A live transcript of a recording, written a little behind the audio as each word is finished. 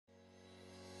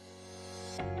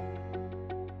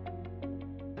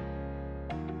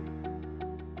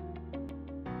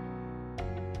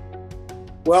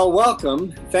Well,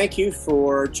 welcome. Thank you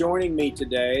for joining me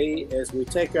today as we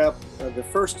take up the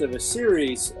first of a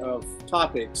series of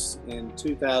topics in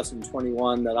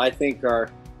 2021 that I think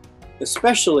are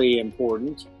especially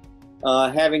important,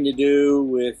 having to do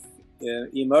with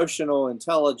emotional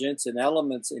intelligence and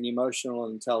elements in emotional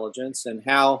intelligence and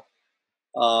how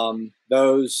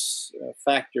those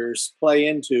factors play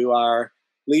into our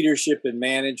leadership and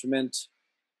management,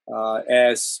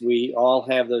 as we all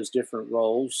have those different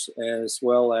roles, as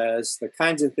well as the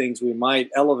kinds of things we might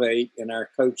elevate in our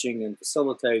coaching and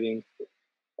facilitating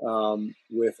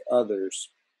with others.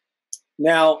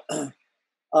 Now,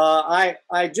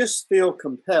 I just feel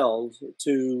compelled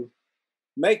to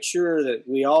make sure that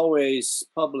we always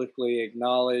publicly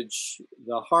acknowledge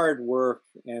the hard work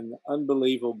and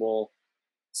unbelievable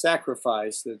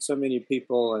sacrifice that so many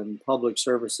people in public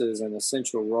services and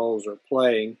essential roles are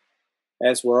playing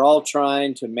as we're all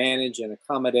trying to manage and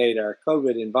accommodate our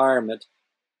COVID environment.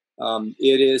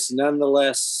 It is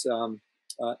nonetheless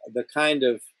the kind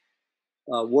of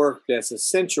work that's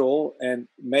essential, and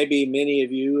maybe many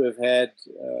of you have had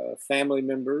family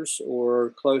members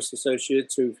or close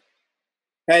associates who've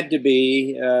had to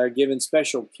be given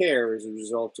special care as a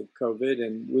result of COVID.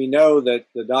 And we know that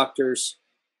the doctors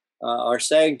are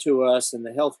saying to us, and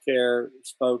the healthcare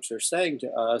folks are saying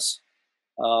to us,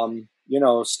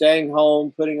 staying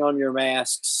home, putting on your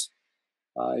masks,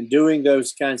 and doing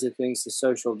those kinds of things to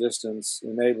social distance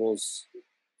enables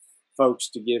folks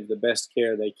to give the best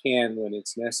care they can when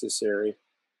it's necessary.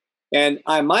 And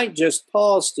I might just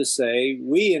pause to say,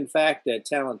 we, in fact, at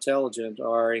TalentTelligent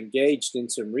are engaged in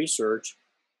some research.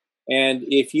 And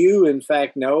if you, in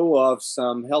fact, know of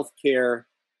some healthcare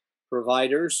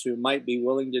providers who might be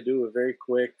willing to do a very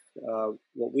quick,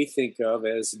 what we think of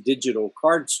as digital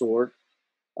card sort,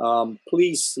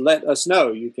 please let us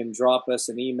know. You can drop us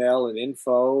an email at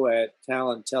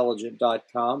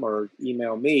info@talentelligent.com or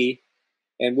email me,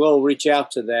 and we'll reach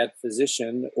out to that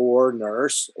physician or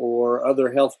nurse or other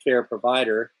healthcare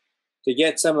provider to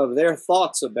get some of their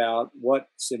thoughts about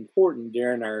what's important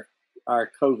during our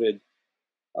COVID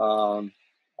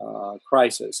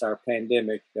crisis, our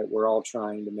pandemic that we're all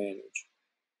trying to manage.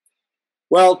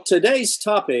 Well, today's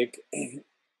topic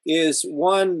is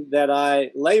one that I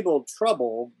labeled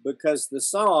Trouble because the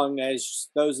song, as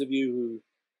those of you who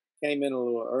came in a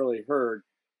little early heard,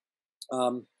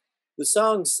 the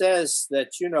song says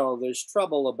that, there's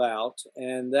trouble about,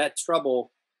 and that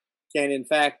trouble can in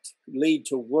fact lead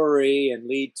to worry and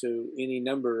lead to any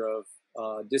number of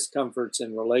discomforts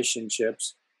in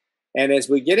relationships. And as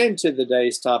we get into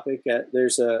today's topic, there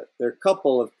are a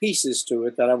couple of pieces to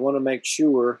it that I want to make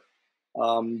sure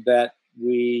that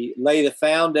we lay the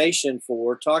foundation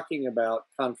for talking about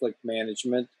conflict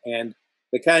management and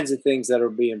the kinds of things that will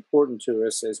be important to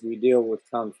us as we deal with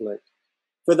conflict.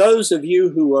 For those of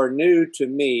you who are new to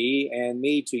me and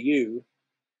me to you,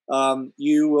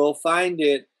 you will find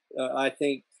it, I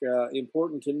think,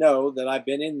 important to know that I've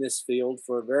been in this field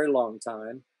for a very long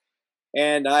time.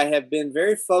 And I have been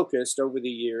very focused over the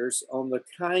years on the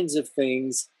kinds of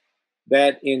things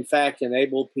that, in fact,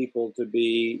 enable people to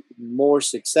be more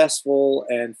successful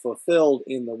and fulfilled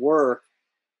in the work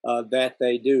that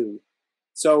they do.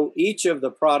 So each of the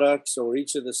products or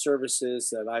each of the services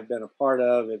that I've been a part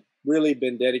of have really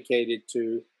been dedicated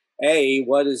to, A,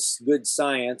 what is good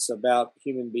science about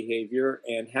human behavior,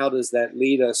 and how does that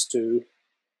lead us to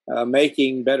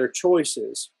making better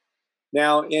choices?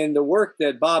 Now, in the work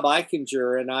that Bob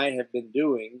Eichinger and I have been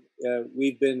doing,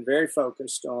 we've been very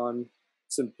focused on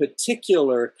some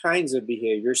particular kinds of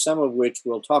behavior, some of which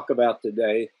we'll talk about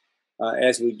today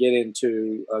as we get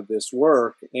into this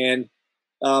work. And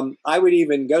I would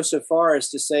even go so far as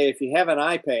to say, if you have an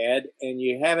iPad and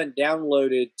you haven't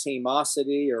downloaded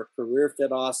Teamosity or Career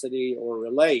Fitosity or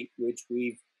Relate, which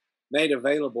we've made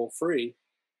available free,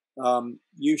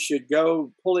 you should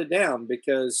go pull it down,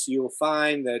 because you'll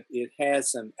find that it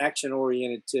has some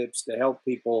action-oriented tips to help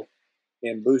people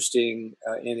in boosting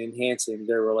and enhancing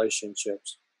their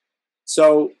relationships.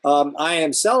 So I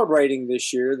am celebrating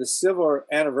this year the silver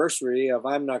anniversary of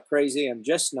I'm Not Crazy, I'm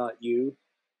Just Not You.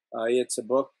 It's a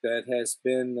book that has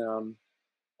been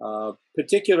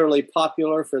particularly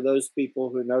popular for those people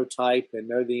who know type and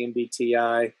know the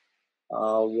MBTI.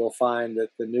 Will find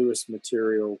that the newest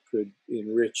material could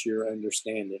enrich your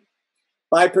understanding.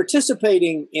 By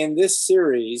participating in this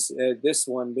series, this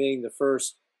one being the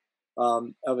first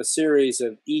of a series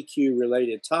of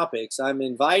EQ-related topics, I'm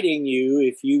inviting you,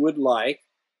 if you would like,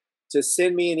 to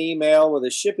send me an email with a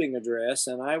shipping address,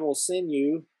 and I will send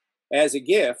you, as a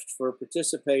gift for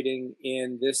participating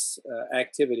in this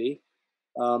activity,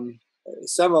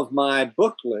 some of my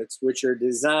booklets, which are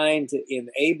designed to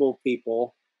enable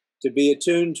people to be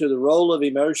attuned to the role of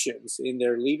emotions in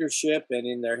their leadership and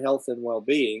in their health and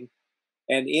well-being.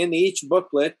 And in each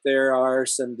booklet, there are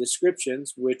some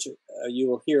descriptions, which you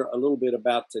will hear a little bit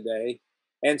about today,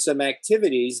 and some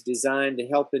activities designed to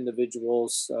help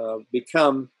individuals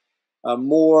become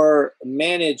more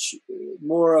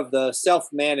of the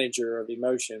self-manager of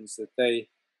emotions that they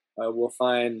will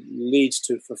find leads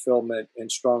to fulfillment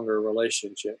and stronger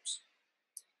relationships.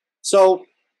 So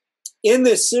in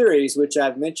this series, which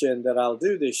I've mentioned that I'll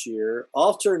do this year,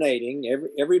 alternating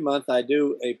every month, I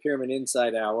do a Pearman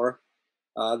Insight Hour.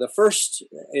 The first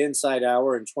Insight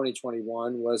Hour in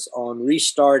 2021 was on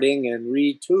restarting and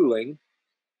retooling.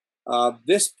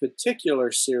 This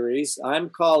particular series I'm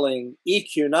calling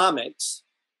EQnomics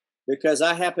because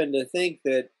I happen to think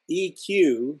that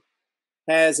EQ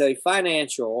has a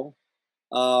financial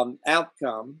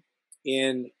outcome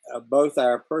in both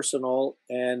our personal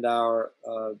and our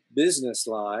business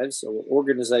lives or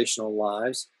organizational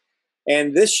lives.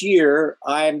 And this year,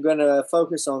 I'm going to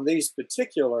focus on these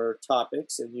particular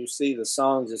topics, and you see the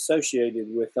songs associated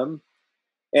with them.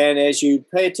 And as you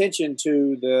pay attention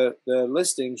to the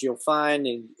listings, you'll find,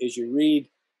 and as you read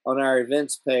on our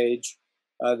events page,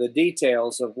 the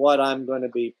details of what I'm going to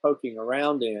be poking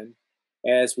around in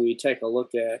as we take a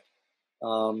look at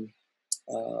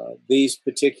these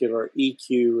particular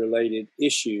EQ-related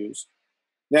issues.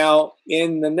 Now,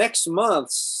 in the next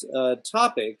month's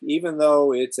topic, even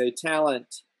though it's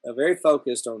very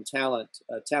focused on talent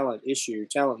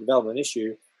development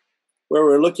issue, where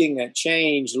we're looking at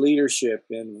change leadership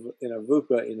in a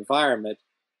VUCA environment,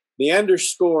 the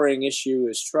underscoring issue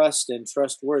is trust and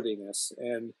trustworthiness.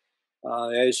 And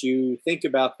as you think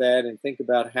about that and think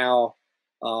about how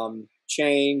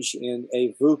change in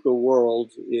a VUCA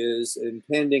world is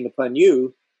impending upon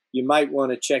you, you might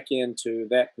want to check into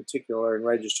that particular and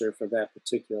register for that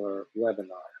particular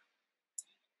webinar.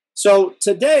 So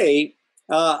today,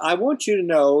 I want you to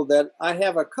know that I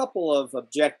have a couple of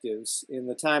objectives in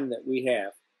the time that we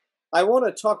have. I want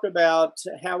to talk about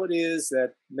how it is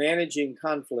that managing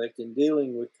conflict and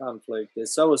dealing with conflict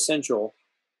is so essential.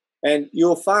 And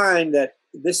you'll find that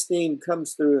this theme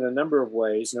comes through in a number of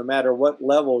ways, no matter what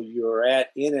level you're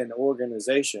at in an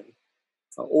organization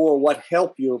or what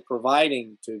help you're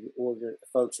providing to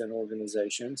folks and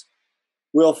organizations.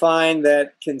 We'll find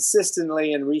that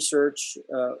consistently in research,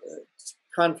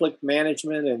 conflict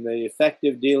management and the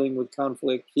effective dealing with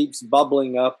conflict keeps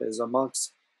bubbling up as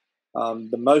amongst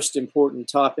the most important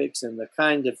topics and the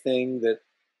kind of thing that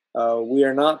we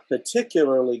are not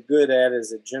particularly good at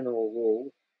as a general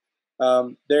rule.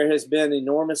 There has been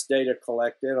enormous data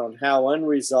collected on how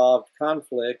unresolved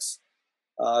conflicts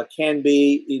can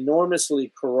be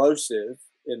enormously corrosive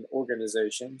in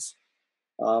organizations,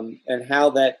 and how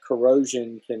that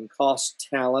corrosion can cost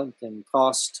talent and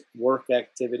cost work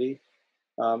activity.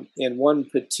 In one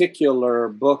particular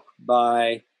book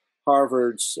by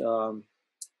Harvard's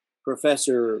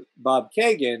Professor Bob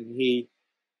Kagan, he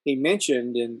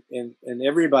mentioned in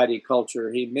everybody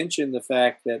culture, he mentioned the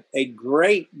fact that a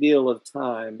great deal of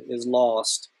time is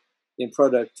lost in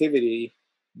productivity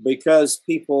because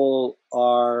people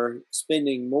are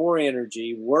spending more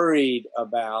energy worried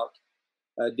about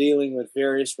dealing with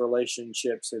various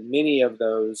relationships, and many of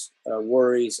those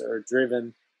worries are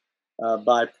driven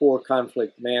by poor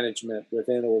conflict management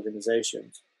within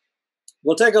organizations.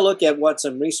 We'll take a look at what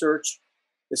some research,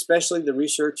 especially the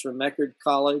research from Eckerd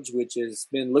College, which has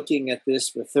been looking at this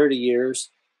for 30 years,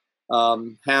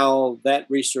 how that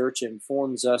research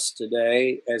informs us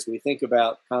today as we think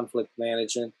about conflict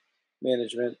management,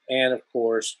 and of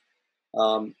course,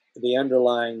 the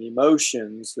underlying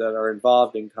emotions that are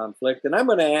involved in conflict. And I'm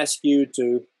going to ask you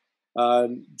to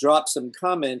drop some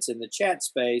comments in the chat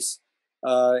space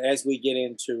as we get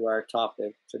into our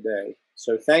topic today.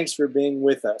 So thanks for being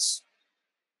with us.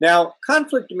 Now,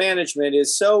 conflict management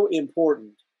is so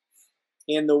important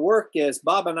in the work as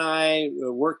Bob and I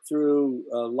worked through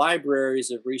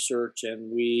libraries of research,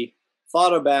 and we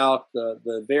thought about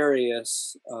the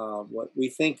various, what we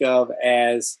think of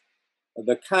as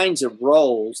the kinds of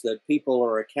roles that people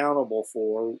are accountable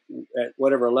for at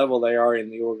whatever level they are in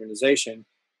the organization.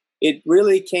 It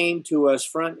really came to us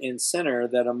front and center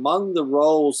that among the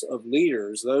roles of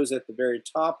leaders, those at the very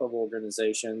top of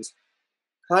organizations,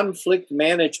 conflict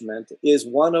management is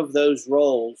one of those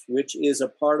roles which is a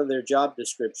part of their job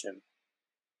description.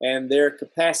 And their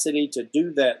capacity to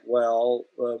do that well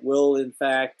will, in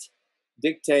fact,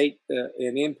 dictate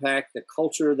and impact the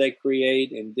culture they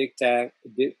create and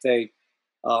dictate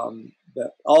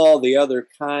all the other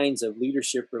kinds of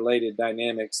leadership-related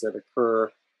dynamics that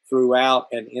occur throughout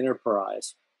an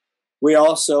enterprise. We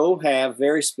also have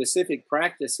very specific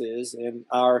practices in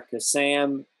our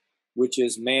CASAM, which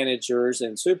is managers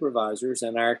and supervisors,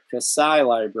 and our CASI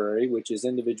library, which is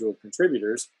individual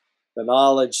contributors. The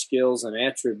knowledge, skills, and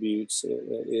attributes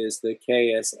is the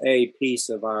KSA piece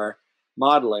of our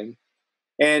modeling.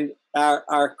 And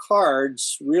our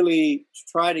cards really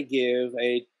try to give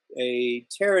a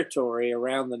territory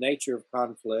around the nature of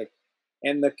conflict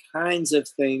and the kinds of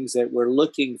things that we're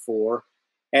looking for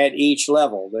at each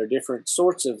level. There are different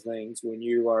sorts of things when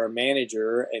you are a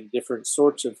manager and different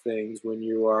sorts of things when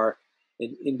you are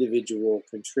an individual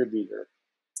contributor.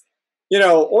 You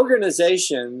know,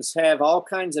 organizations have all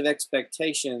kinds of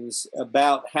expectations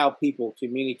about how people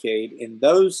communicate, and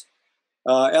those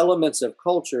elements of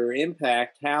culture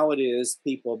impact how it is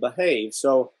people behave.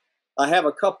 So I have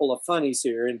a couple of funnies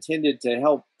here intended to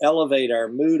help elevate our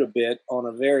mood a bit on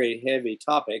a very heavy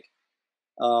topic.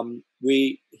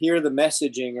 We hear the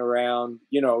messaging around,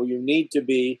 you know, you need to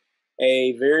be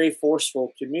a very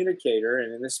forceful communicator.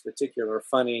 And in this particular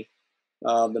funny,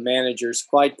 the manager's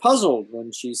quite puzzled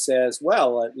when she says,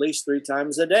 well, at least 3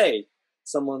 times a day,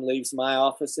 someone leaves my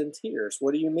office in tears.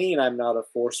 What do you mean I'm not a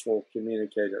forceful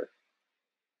communicator?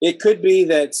 It could be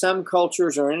that some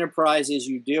cultures or enterprises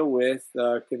you deal with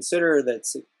consider that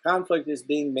conflict is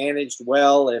being managed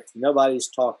well if nobody's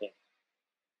talking.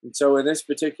 And so in this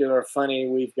particular funny,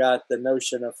 we've got the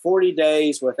notion of 40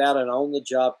 days without an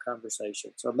on-the-job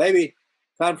conversation. So maybe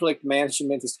conflict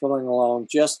management is going along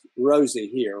just rosy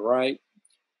here, right?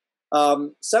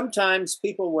 Sometimes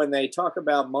people, when they talk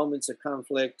about moments of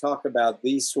conflict, talk about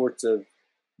these sorts of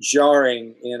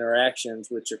jarring interactions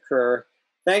which occur.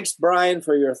 Thanks, Brian,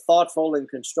 for your thoughtful and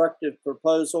constructive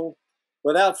proposal.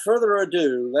 Without further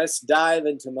ado, let's dive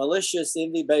into malicious,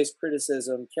 envy-based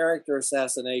criticism, character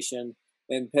assassination,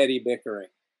 and petty bickering.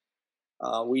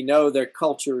 We know there are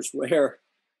cultures where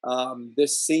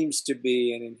this seems to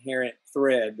be an inherent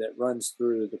thread that runs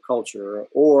through the culture,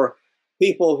 or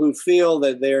people who feel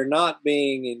that they're not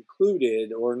being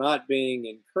included or not being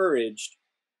encouraged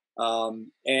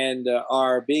and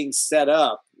are being set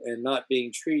up and not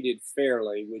being treated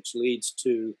fairly, which leads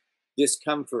to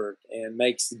discomfort and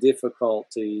makes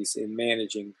difficulties in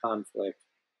managing conflict.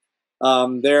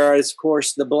 There is, of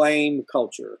course, the blame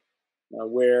culture,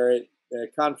 where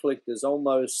conflict is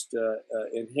almost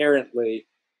inherently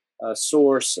a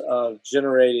source of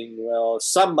generating, well,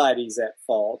 somebody's at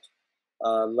fault.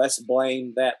 Let's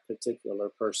blame that particular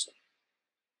person.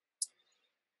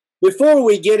 Before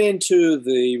we get into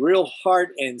the real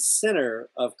heart and center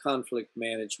of conflict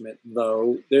management,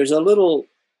 though, there's a little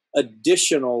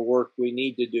additional work we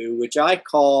need to do, which I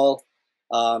call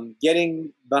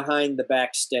getting behind the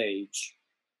backstage.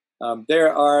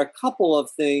 There are a couple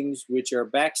of things which are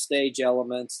backstage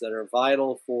elements that are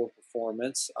vital for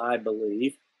performance, I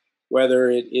believe.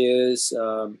 Whether it is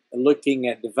looking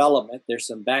at development, there's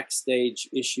some backstage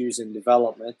issues in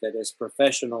development that as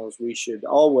professionals we should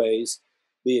always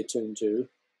be attuned to.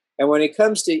 And when it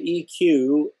comes to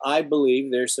EQ, I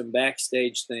believe there's some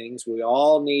backstage things we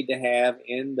all need to have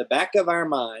in the back of our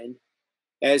mind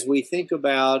as we think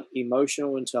about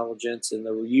emotional intelligence and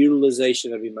the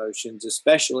utilization of emotions,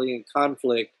 especially in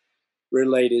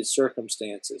conflict-related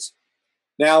circumstances.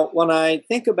 Now, when I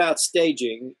think about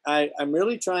staging, I'm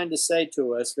really trying to say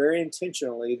to us very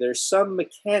intentionally, there's some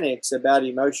mechanics about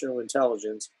emotional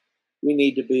intelligence we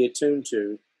need to be attuned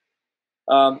to.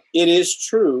 It is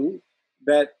true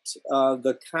that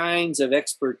the kinds of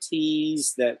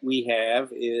expertise that we have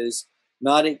is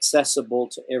not accessible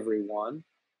to everyone.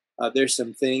 There's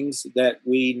some things that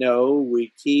we know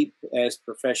we keep as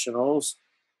professionals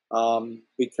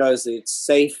because it's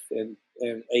safe and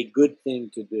a good thing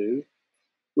to do.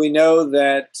 We know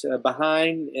that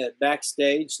behind,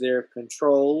 backstage, there are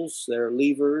controls, there are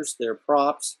levers, there are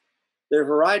props. There are a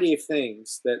variety of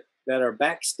things that are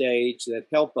backstage that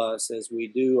help us as we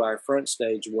do our front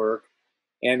stage work.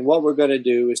 And what we're going to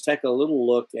do is take a little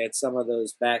look at some of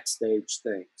those backstage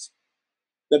things.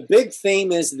 The big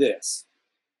theme is this.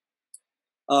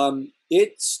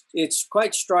 It's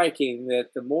quite striking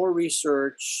that the more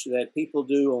research that people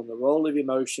do on the role of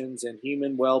emotions and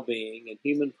human well-being and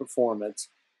human performance,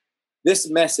 this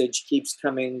message keeps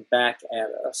coming back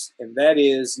at us. And that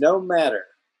is, no matter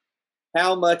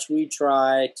how much we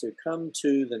try to come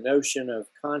to the notion of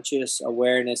conscious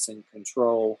awareness and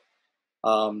control,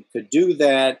 to do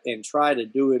that and try to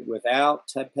do it without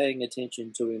paying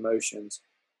attention to emotions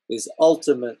is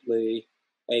ultimately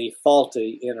a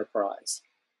faulty enterprise.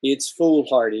 It's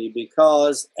foolhardy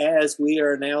because, as we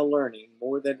are now learning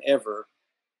more than ever,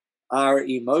 our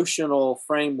emotional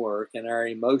framework and our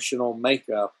emotional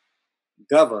makeup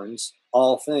governs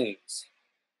all things.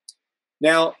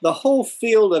 Now, the whole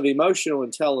field of emotional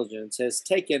intelligence has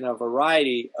taken a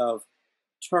variety of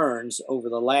turns over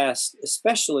the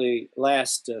especially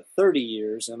last 30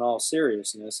 years in all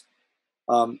seriousness.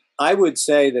 I would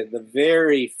say that the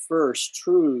very first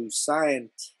true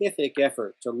scientific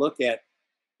effort to look at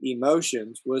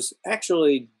emotions was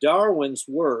actually Darwin's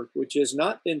work, which has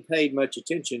not been paid much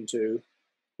attention to,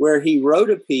 where he wrote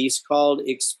a piece called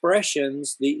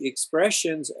Expressions, the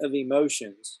Expressions of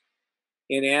Emotions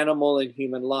in Animal and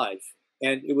Human Life.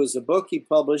 And it was a book he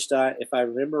published, if I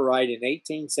remember right, in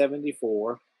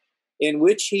 1874, in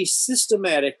which he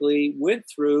systematically went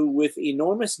through with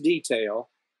enormous detail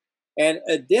and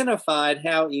identified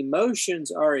how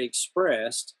emotions are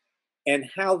expressed and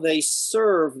how they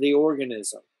serve the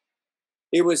organism.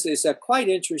 It's a quite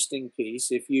interesting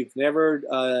piece. If you've never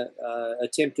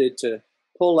attempted to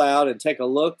pull out and take a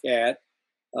look at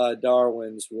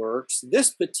Darwin's works, this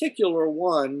particular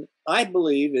one, I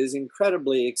believe, is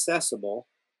incredibly accessible.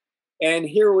 And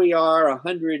here we are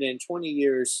 120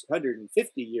 years,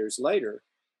 150 years later,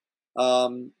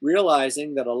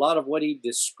 realizing that a lot of what he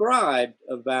described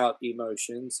about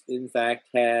emotions, in fact,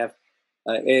 have,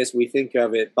 as we think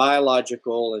of it,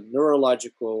 biological and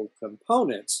neurological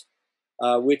components,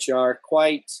 which are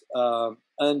quite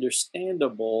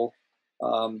understandable,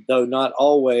 though not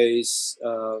always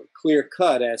clear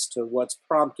cut as to what's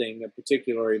prompting a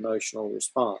particular emotional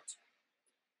response.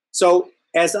 So,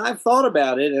 as I've thought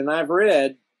about it and I've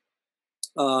read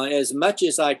as much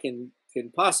as I can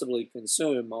possibly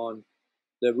consume on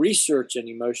the research in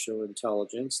emotional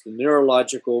intelligence, the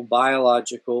neurological,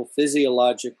 biological,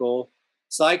 physiological,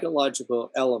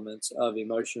 psychological elements of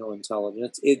emotional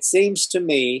intelligence, it seems to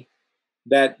me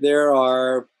that there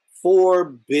are 4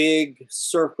 big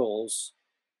circles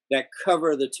that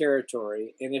cover the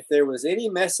territory. And if there was any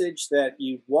message that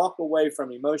you walk away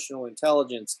from emotional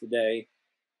intelligence today,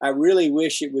 I really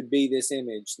wish it would be this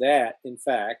image that, in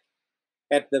fact,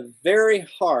 at the very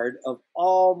heart of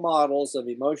all models of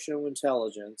emotional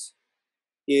intelligence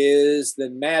is the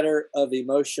matter of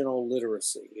emotional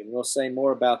literacy. And we'll say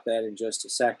more about that in just a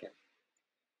second.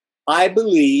 I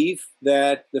believe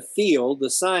that the field, the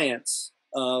science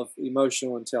of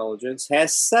emotional intelligence,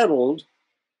 has settled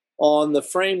on the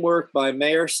framework by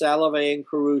Mayer, Salovey, and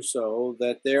Caruso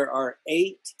that there are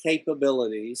 8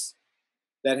 capabilities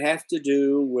that have to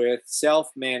do with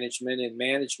self-management and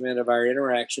management of our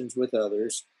interactions with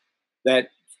others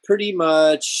that pretty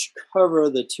much cover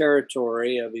the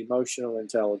territory of emotional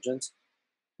intelligence.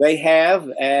 They have,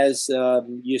 as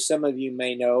some of you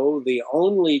may know, the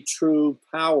only true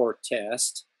power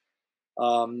test,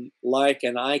 like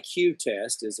an IQ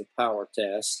test is a power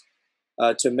test,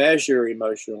 to measure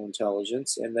emotional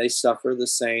intelligence, and they suffer the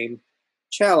same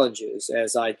challenges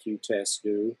as IQ tests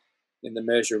do in the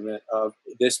measurement of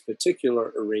this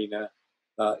particular arena,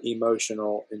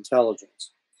 emotional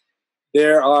intelligence.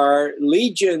 There are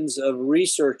legions of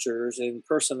researchers in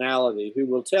personality who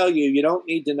will tell you you don't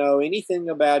need to know anything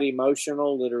about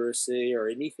emotional literacy or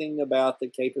anything about the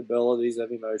capabilities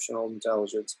of emotional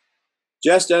intelligence.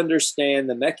 Just understand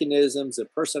the mechanisms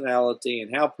of personality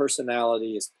and how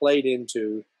personality is played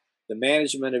into the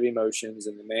management of emotions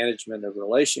and the management of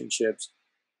relationships,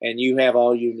 and you have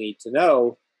all you need to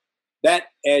know. That,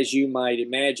 as you might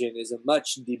imagine, is a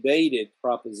much debated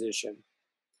proposition.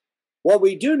 What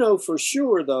we do know for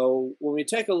sure, though, when we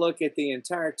take a look at the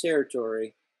entire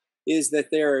territory, is that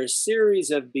there are a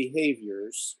series of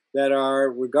behaviors that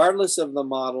are, regardless of the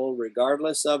model,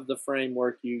 regardless of the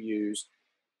framework you use,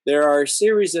 there are a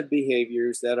series of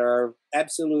behaviors that are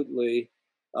absolutely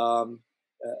a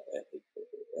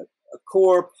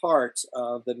core part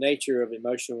of the nature of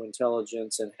emotional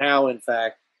intelligence and how, in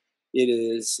fact, it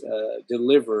is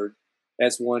delivered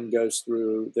as one goes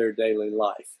through their daily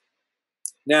life.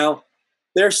 Now,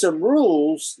 there's some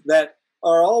rules that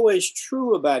are always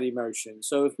true about emotion.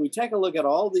 So if we take a look at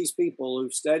all these people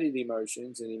who've studied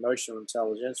emotions and emotional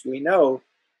intelligence, we know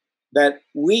that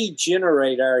we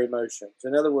generate our emotions.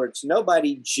 In other words,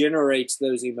 nobody generates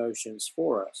those emotions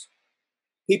for us.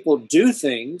 People do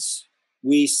things,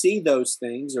 we see those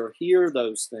things or hear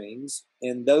those things,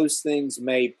 and those things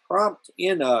may prompt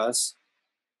in us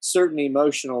certain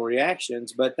emotional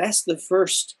reactions, but that's the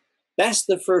first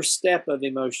step of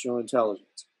emotional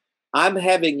intelligence. I'm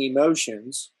having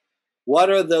emotions. What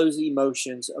are those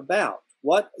emotions about?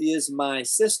 What is my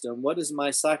system? What is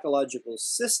my psychological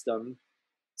system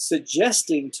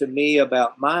suggesting to me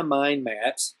about my mind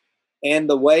maps and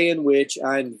the way in which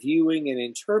I'm viewing and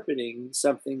interpreting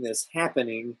something that's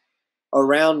happening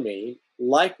around me?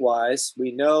 Likewise,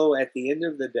 we know at the end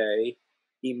of the day,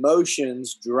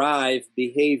 emotions drive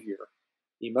behavior.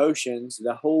 emotions.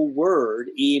 The whole word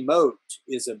emote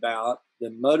is about the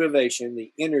motivation,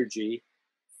 the energy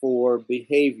for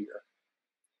behavior.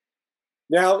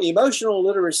 Now, emotional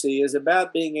literacy is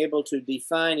about being able to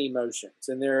define emotions.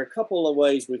 And there are a couple of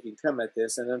ways we can come at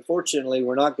this. And unfortunately,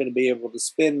 we're not going to be able to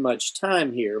spend much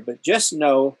time here. But just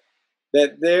know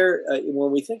that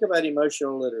when we think about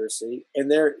emotional literacy,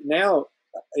 and there now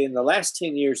in the last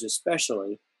 10 years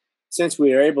especially, since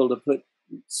we are able to put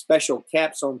special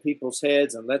caps on people's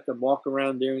heads and let them walk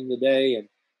around during the day,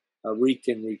 and we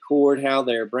can record how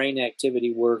their brain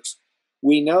activity works,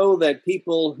 we know that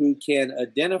people who can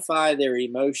identify their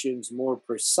emotions more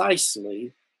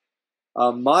precisely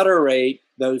moderate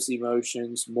those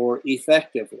emotions more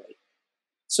effectively.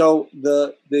 So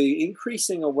the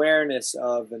increasing awareness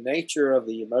of the nature of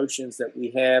the emotions that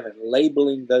we have and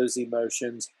labeling those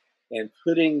emotions and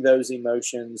putting those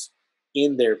emotions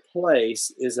in their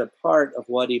place is a part of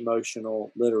what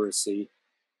emotional literacy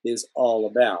is all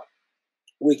about.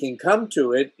 We can come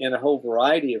to it in a whole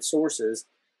variety of sources.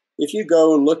 If you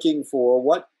go looking for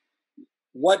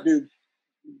what do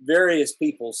various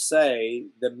people say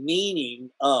the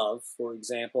meaning of, for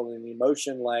example, an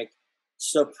emotion like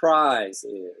surprise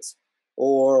is,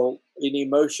 or an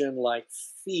emotion like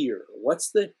fear. What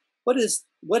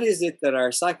is it that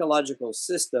our psychological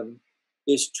system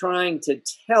is trying to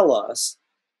tell us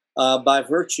by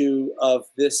virtue of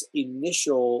this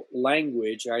initial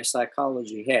language our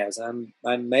psychology has?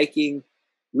 I'm making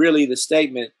really the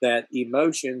statement that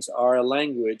emotions are a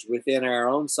language within our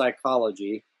own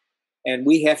psychology, and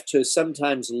we have to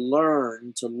sometimes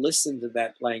learn to listen to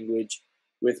that language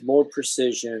with more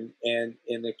precision and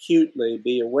acutely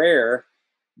be aware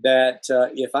that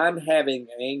if I'm having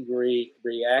angry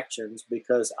reactions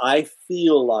because I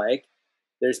feel like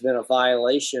there's been a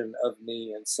violation of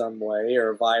me in some way, or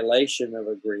a violation of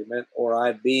agreement, or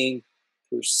I'm being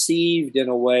perceived in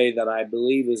a way that I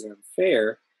believe is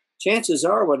unfair, chances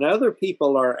are when other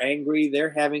people are angry,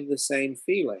 they're having the same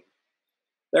feeling.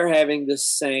 They're having the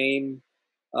same,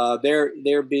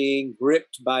 they're being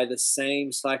gripped by the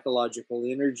same psychological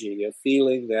energy of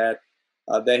feeling that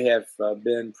they have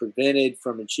been prevented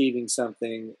from achieving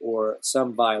something, or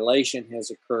some violation has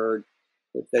occurred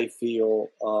that they feel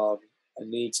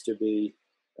needs to be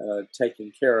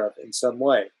taken care of in some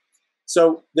way.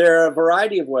 So there are a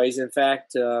variety of ways. In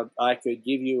fact, I could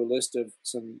give you a list of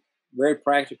some very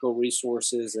practical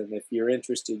resources, and if you're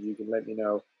interested, you can let me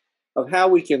know, of how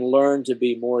we can learn to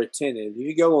be more attentive. If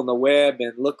you go on the web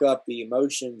and look up the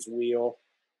emotions wheel,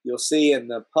 you'll see in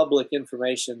the public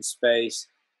information space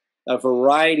a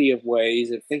variety of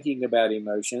ways of thinking about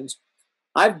emotions.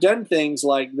 I've done things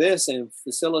like this in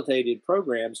facilitated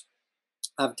programs.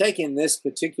 I've taken this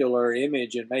particular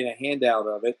image and made a handout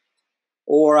of it,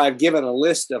 or I've given a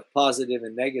list of positive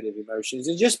and negative emotions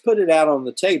and just put it out on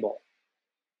the table.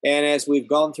 And as we've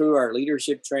gone through our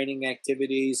leadership training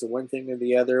activities, one thing or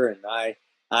the other, and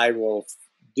I will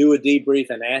do a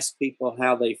debrief and ask people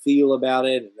how they feel about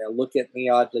it, and they'll look at me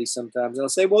oddly sometimes. I'll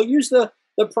say, well, use the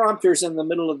prompters in the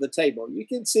middle of the table. You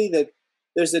can see that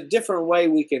there's a different way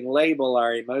we can label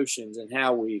our emotions and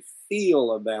how we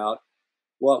feel about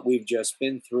what we've just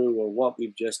been through or what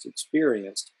we've just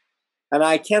experienced. And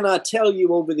I cannot tell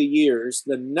you over the years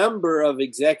the number of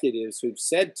executives who've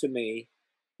said to me,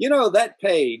 you know, that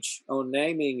page on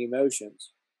naming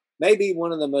emotions may be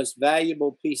one of the most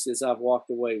valuable pieces I've walked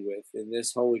away with in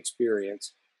this whole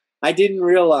experience. I didn't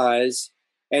realize,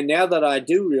 and now that I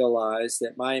do realize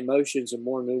that my emotions are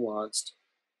more nuanced,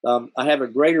 I have a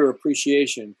greater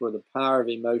appreciation for the power of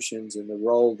emotions and the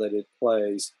role that it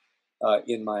plays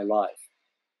in my life.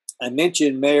 I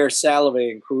mentioned Mayor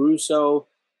Salovey and Caruso.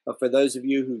 For those of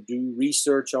you who do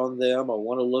research on them or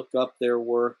want to look up their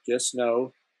work, just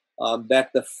know that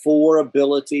the 4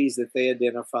 abilities that they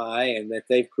identify, and that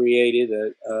they've created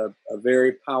a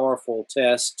very powerful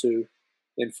test to,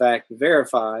 in fact,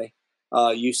 verify,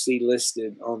 you see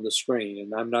listed on the screen.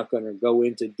 And I'm not going to go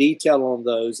into detail on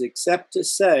those, except to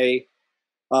say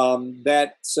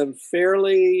that some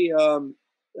fairly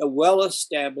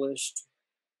well-established,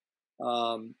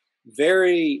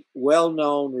 very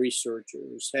well-known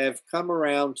researchers have come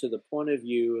around to the point of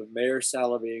view of Mayor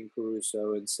Salovey and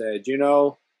Caruso and said, you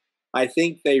know, I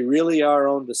think they really are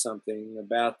onto something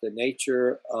about the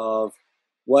nature of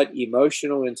what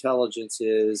emotional intelligence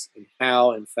is and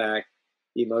how, in fact,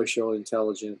 emotional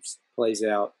intelligence plays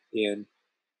out in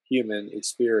human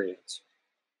experience.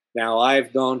 Now,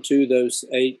 I've gone to those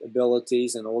 8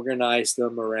 abilities and organized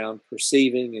them around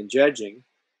perceiving and judging.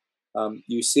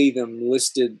 You see them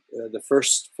listed, the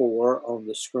first 4 on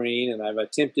the screen, and I've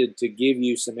attempted to give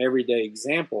you some everyday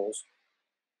examples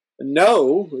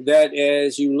know that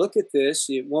as you look at this,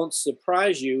 it won't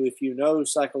surprise you if you know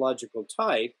psychological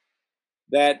type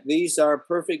that these are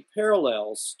perfect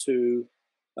parallels to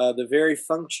the very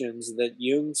functions that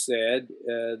Jung said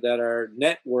that are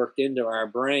networked into our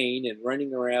brain and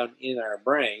running around in our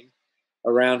brain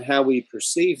around how we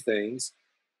perceive things,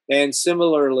 and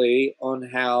similarly on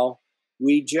how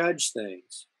we judge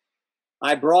things.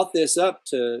 I brought this up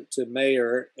to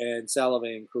Mayer and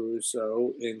Salavan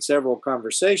Caruso in several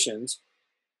conversations,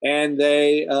 and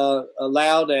they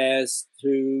allowed as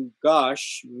to,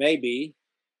 gosh, maybe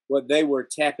what they were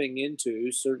tapping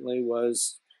into certainly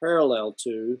was parallel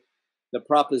to the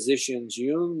propositions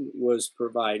Jung was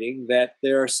providing, that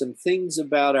there are some things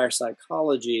about our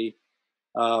psychology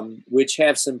which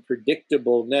have some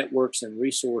predictable networks and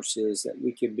resources that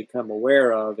we can become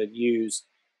aware of and use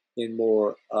in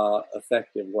more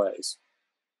effective ways.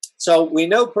 So we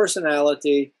know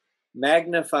personality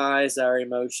magnifies our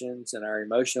emotions and our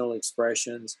emotional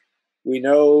expressions. We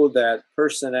know that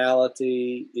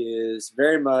personality is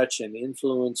very much an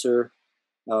influencer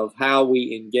of how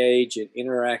we engage and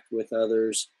interact with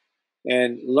others.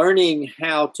 And learning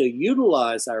how to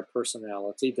utilize our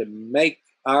personality to make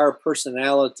our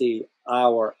personality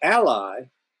our ally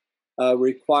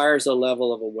requires a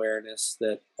level of awareness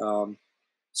that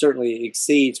certainly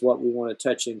exceeds what we want to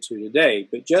touch into today.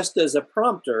 But just as a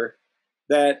prompter,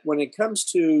 that when it comes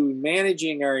to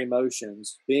managing our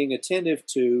emotions, being attentive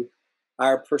to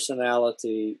our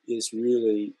personality is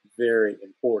really very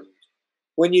important.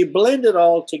 When you blend it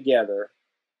all together,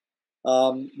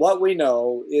 what we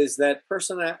know is that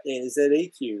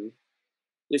EQ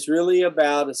is really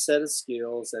about a set of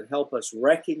skills that help us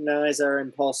recognize our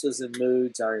impulses and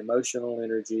moods, our emotional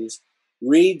energies,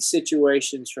 read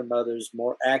situations from others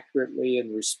more accurately,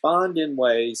 and respond in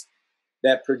ways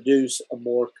that produce a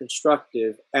more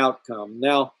constructive outcome.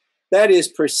 Now, that is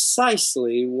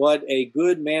precisely what a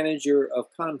good manager of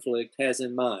conflict has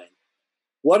in mind.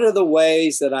 What are the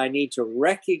ways that I need to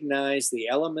recognize the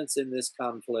elements in this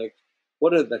conflict?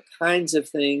 What are the kinds of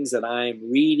things that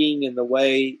I'm reading in the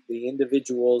way the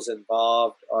individuals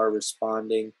involved are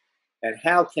responding? And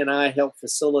how can I help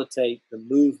facilitate the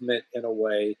movement in a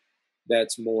way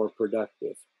that's more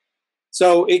productive?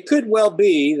 So it could well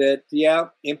be that, yeah,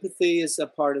 empathy is a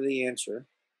part of the answer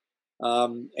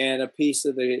and a piece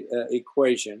of the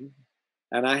equation.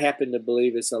 And I happen to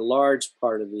believe it's a large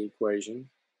part of the equation.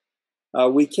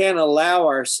 We can't allow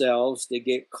ourselves to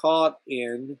get caught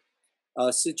in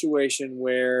a situation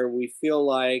where we feel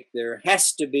like there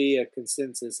has to be a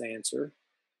consensus answer.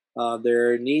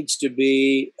 There needs to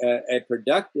be a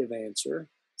productive answer.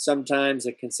 Sometimes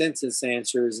a consensus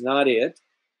answer is not it.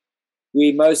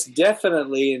 We most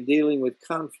definitely, in dealing with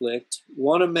conflict,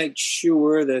 want to make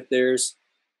sure that there's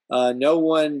no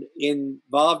one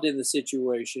involved in the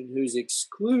situation who's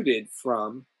excluded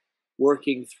from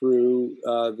working through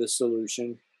the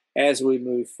solution as we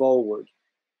move forward.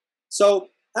 So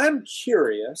I'm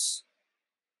curious,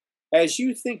 as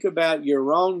you think about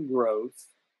your own growth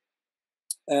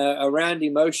around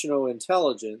emotional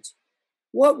intelligence,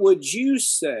 what would you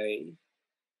say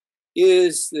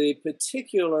is the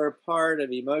particular part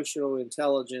of emotional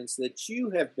intelligence that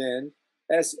you have been,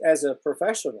 as a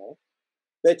professional,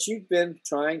 that you've been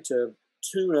trying to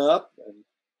tune up and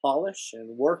polish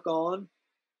and work on,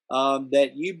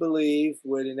 that you believe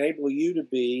would enable you to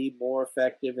be more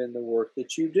effective in the work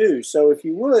that you do? So if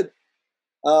you would,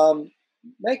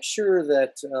 make sure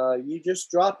that you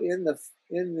just drop in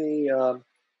the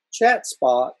chat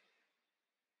spot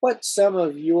what some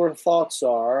of your thoughts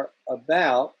are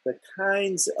about the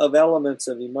kinds of elements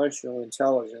of emotional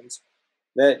intelligence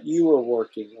that you are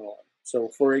working on. So,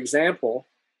 for example,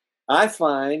 I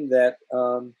find that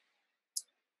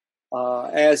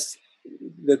as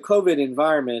the COVID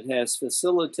environment has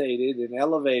facilitated and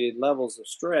elevated levels of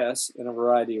stress in a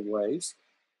variety of ways,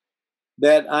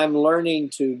 that I'm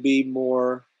learning to be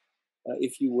more,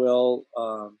 if you will,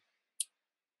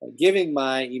 giving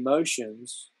my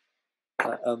emotions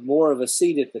more of a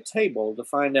seat at the table to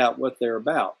find out what they're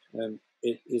about. And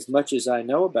as much as I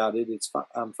know about it,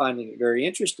 I'm finding it very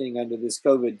interesting under this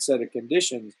COVID set of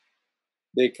conditions.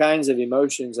 The kinds of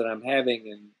emotions that I'm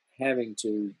having and having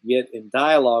to get in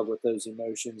dialogue with those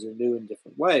emotions in new and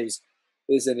different ways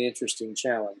is an interesting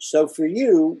challenge. So for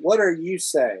you, what are you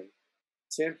saying?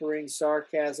 Tempering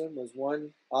sarcasm was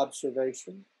one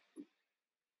observation.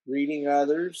 Reading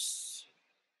others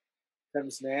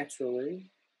comes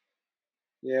naturally.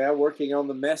 Yeah, working on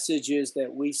the messages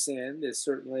that we send is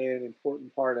certainly an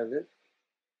important part of it.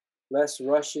 Less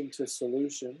rushing to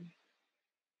solution.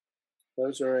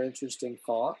 Those are interesting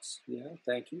thoughts. Yeah,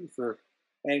 thank you for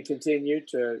and continue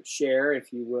to share,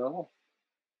 if you will,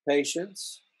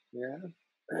 patience. Yeah.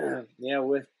 Yeah,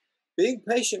 with being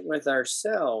patient with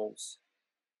ourselves,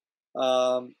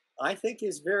 I think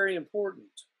is very important.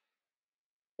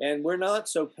 And we're not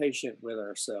so patient with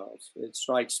ourselves, it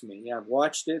strikes me. I've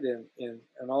watched it in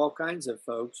all kinds of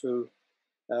folks who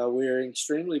we're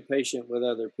extremely patient with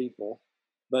other people,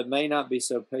 but may not be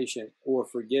so patient or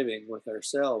forgiving with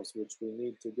ourselves, which we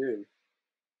need to do.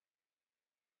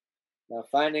 Now,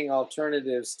 finding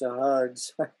alternatives to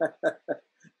hugs.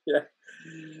 Yeah.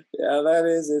 Yeah, that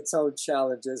is its own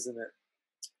challenge, isn't it?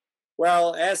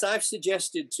 Well, as I've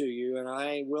suggested to you, and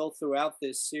I will throughout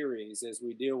this series as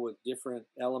we deal with different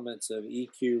elements of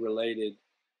EQ related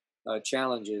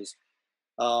challenges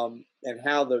and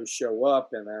how those show up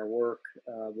in our work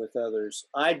with others,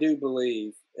 I do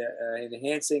believe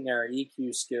enhancing our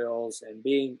EQ skills and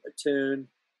being attuned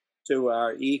to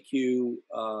our EQ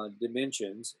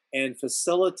dimensions and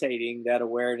facilitating that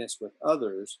awareness with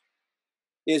others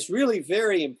is really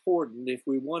very important if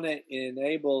we want to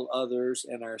enable others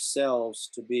and ourselves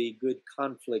to be good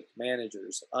conflict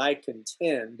managers. I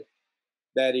contend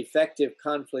that effective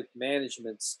conflict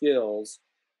management skills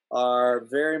are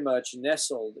very much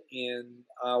nestled in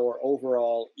our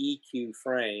overall EQ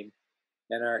frame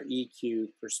and our EQ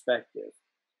perspective.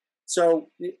 So,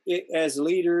 as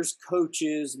leaders,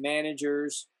 coaches,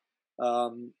 managers,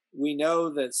 we know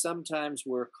that sometimes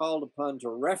we're called upon to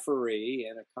referee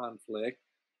in a conflict.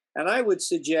 And I would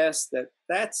suggest that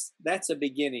that's a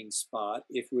beginning spot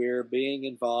if we're being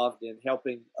involved in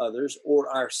helping others or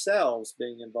ourselves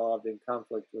being involved in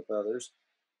conflict with others.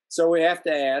 So we have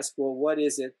to ask, well, what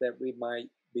is it that we might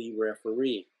be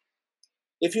refereeing?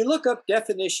 If you look up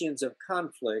definitions of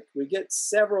conflict, we get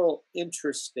several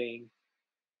interesting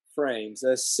frames.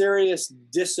 A serious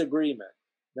disagreement.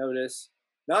 Notice,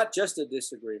 not just a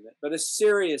disagreement, but a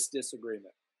serious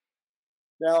disagreement.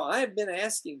 Now, I've been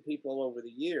asking people over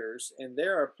the years, and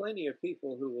there are plenty of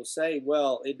people who will say,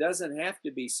 well, it doesn't have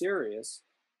to be serious.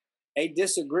 A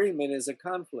disagreement is a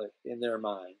conflict in their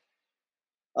mind.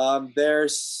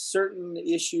 There's certain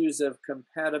issues of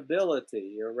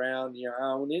compatibility around our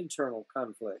own internal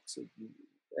conflicts,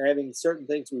 having certain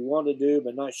things we want to do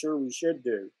but not sure we should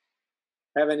do,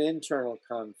 have an internal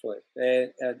conflict,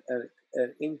 an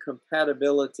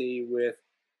incompatibility with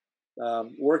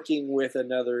working with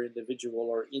another individual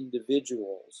or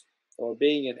individuals, or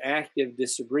being in active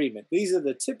disagreement. These are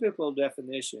the typical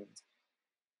definitions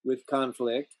with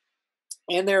conflict,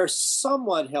 and they're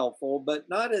somewhat helpful, but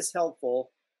not as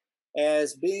helpful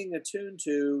as being attuned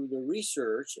to the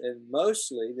research, and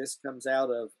mostly this comes out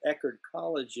of Eckerd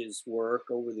College's work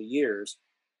over the years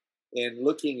in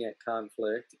looking at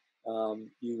conflict.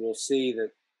 You will see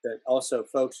that also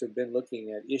folks who've been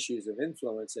looking at issues of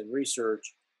influence in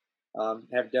research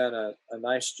have done a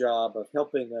nice job of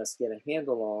helping us get a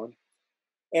handle on.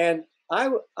 And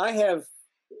I have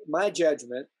my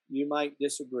judgment, you might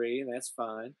disagree, and that's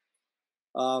fine,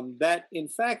 that in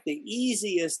fact the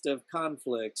easiest of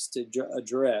conflicts to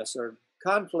address are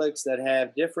conflicts that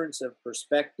have difference of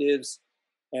perspectives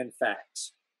and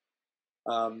facts.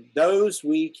 Those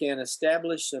we can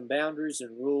establish some boundaries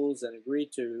and rules and agree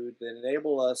to that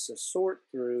enable us to sort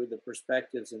through the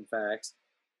perspectives and facts,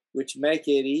 which make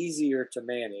it easier to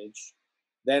manage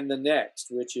than the next,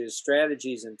 which is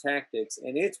strategies and tactics.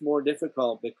 And it's more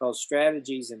difficult because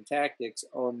strategies and tactics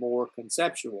are more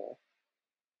conceptual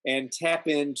and tap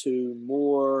into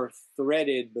more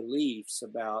threaded beliefs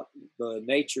about the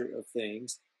nature of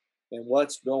things and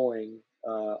what's going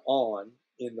on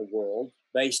in the world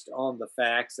based on the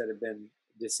facts that have been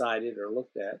decided or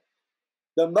looked at.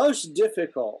 The most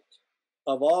difficult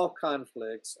of all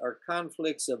conflicts are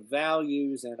conflicts of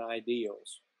values and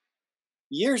ideals.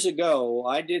 Years ago,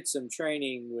 I did some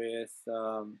training with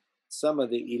some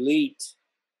of the elite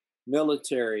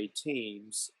military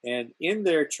teams, and in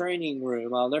their training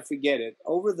room, I'll never forget it,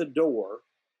 over the door,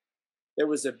 there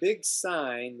was a big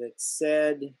sign that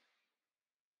said,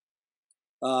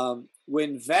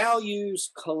 when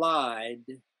values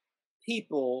collide,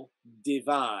 people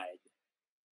divide.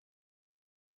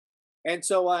 And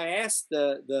so I asked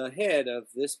the head of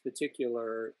this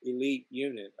particular elite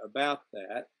unit about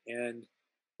that and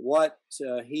what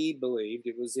he believed.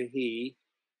 It was a he.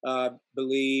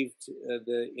 Believed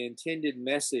the intended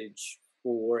message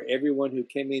for everyone who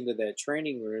came into that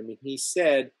training room. And he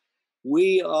said,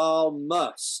 we all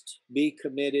must be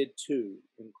committed to,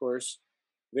 and of course,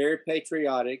 very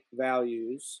patriotic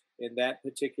values in that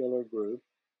particular group.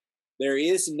 There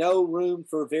is no room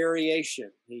for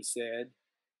variation, he said.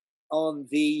 on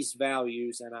these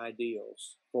values and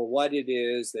ideals for what it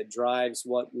is that drives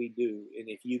what we do. And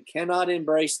if you cannot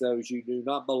embrace those, you do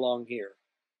not belong here.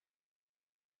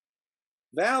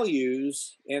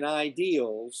 Values and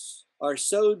ideals are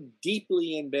so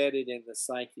deeply embedded in the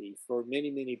psyche for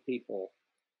many, many people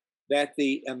that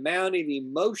the amount of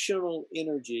emotional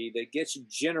energy that gets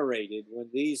generated when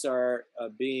these are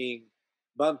being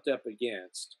bumped up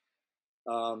against,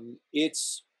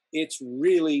 it's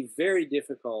really very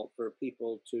difficult for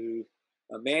people to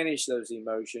manage those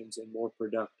emotions in more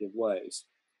productive ways.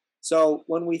 So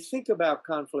when we think about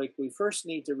conflict, we first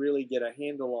need to really get a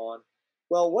handle on,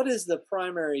 well, what is the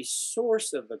primary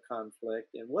source of the conflict,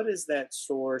 and what is that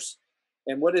source,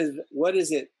 and what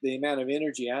is it, the amount of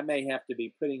energy I may have to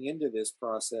be putting into this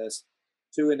process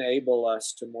to enable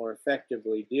us to more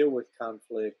effectively deal with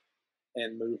conflict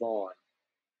and move on.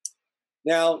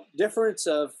 Now,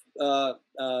 differences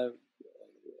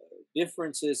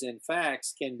in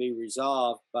facts can be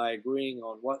resolved by agreeing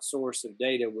on what source of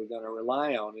data we're going to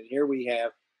rely on. And here we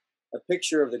have a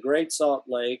picture of the Great Salt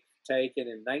Lake taken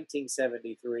in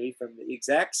 1973 from the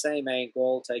exact same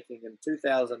angle taken in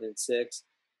 2006.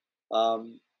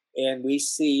 And we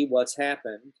see what's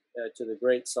happened to the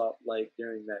Great Salt Lake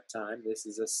during that time. This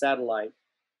is a satellite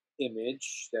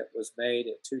image that was made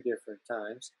at two different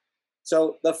times.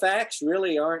 So the facts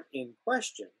really aren't in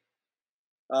question.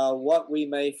 What we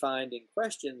may find in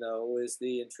question, though, is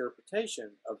the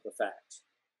interpretation of the facts.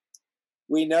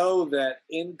 We know that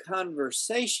in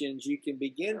conversations, you can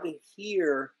begin to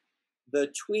hear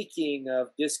the tweaking of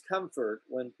discomfort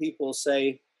when people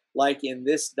say, like in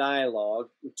this dialogue,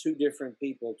 two different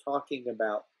people talking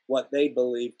about what they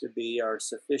believe to be our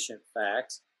sufficient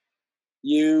facts.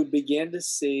 You begin to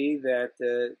see that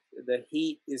the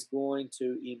heat is going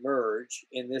to emerge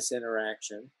in this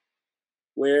interaction,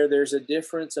 where there's a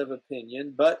difference of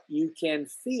opinion, but you can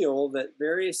feel that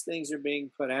various things are being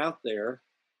put out there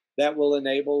that will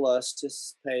enable us to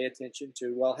pay attention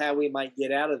to, well, how we might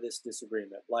get out of this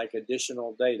disagreement, like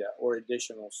additional data or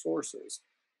additional sources,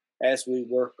 as we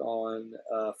work on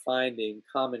finding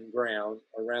common ground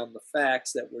around the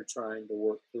facts that we're trying to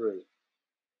work through.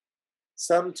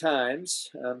 Sometimes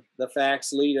the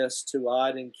facts lead us to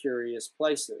odd and curious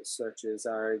places, such as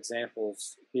our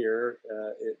examples here.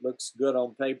 It looks good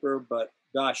on paper, but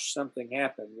gosh, something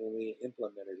happened when we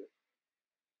implemented it.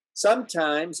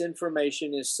 Sometimes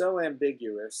information is so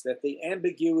ambiguous that the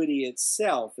ambiguity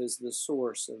itself is the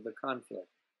source of the conflict.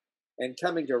 And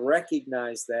coming to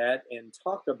recognize that and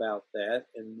talk about that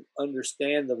and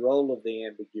understand the role of the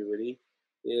ambiguity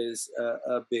is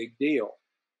a big deal.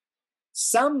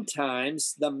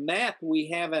 Sometimes the map we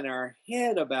have in our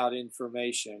head about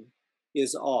information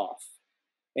is off.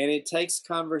 And it takes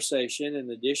conversation and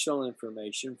additional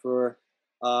information for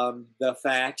the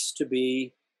facts to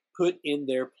be put in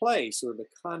their place, or the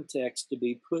context to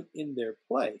be put in their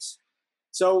place.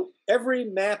 So every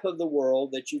map of the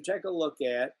world that you take a look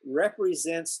at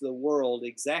represents the world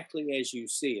exactly as you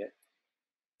see it.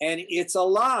 And it's a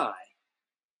lie.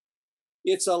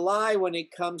 It's a lie when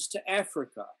it comes to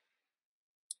Africa.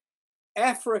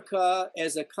 Africa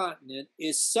as a continent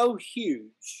is so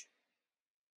huge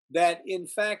that, in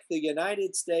fact, the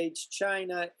United States,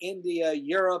 China, India,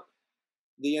 Europe,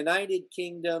 the United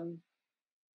Kingdom,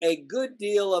 a good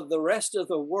deal of the rest of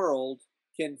the world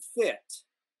can fit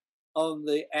on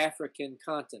the African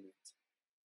continent.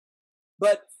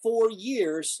 But for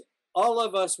years, all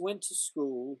of us went to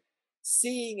school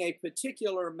seeing a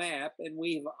particular map, and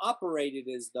we've operated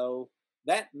as though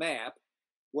that map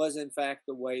was in fact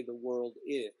the way the world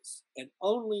is. And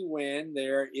only when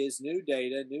there is new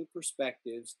data, new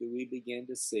perspectives, do we begin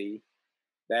to see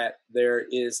that there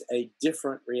is a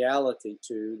different reality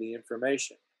to the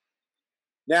information.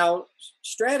 Now,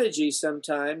 strategy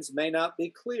sometimes may not be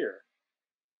clear.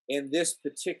 In this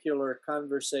particular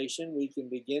conversation, we can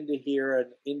begin to hear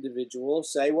an individual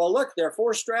say, well, look, there are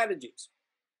 4 strategies,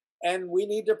 and we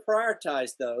need to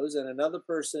prioritize those. And another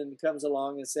person comes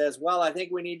along and says, well, I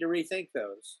think we need to rethink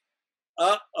those.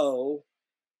 Uh-oh,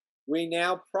 we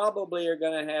now probably are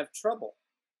going to have trouble.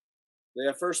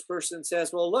 The first person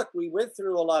says, well, look, we went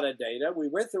through a lot of data. We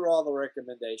went through all the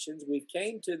recommendations. We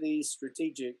came to these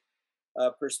strategic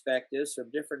perspectives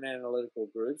from different analytical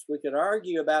groups. We could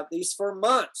argue about these for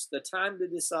months. The time to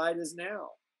decide is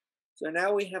now. So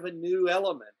now we have a new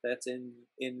element that's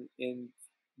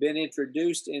been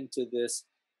introduced into this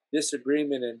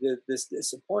disagreement and this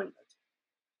disappointment.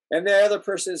 And the other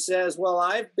person says, well,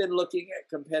 I've been looking at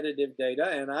competitive data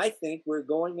and I think we're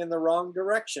going in the wrong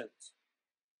directions.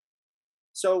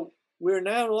 So we're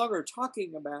no longer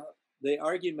talking about the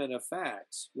argument of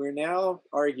facts. We're now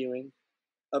arguing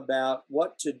about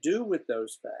what to do with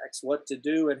those facts, what to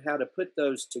do and how to put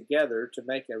those together to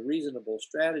make a reasonable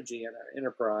strategy in our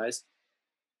enterprise.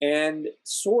 And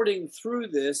sorting through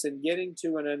this and getting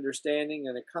to an understanding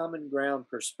and a common ground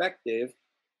perspective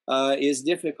is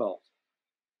difficult,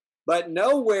 but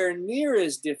nowhere near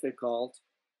as difficult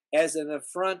as an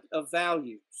affront of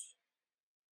values.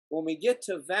 When we get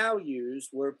to values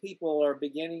where people are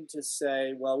beginning to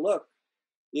say, well, look,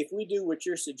 if we do what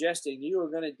you're suggesting, you are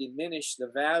going to diminish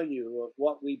the value of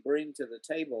what we bring to the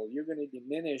table. You're going to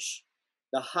diminish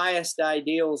the highest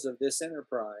ideals of this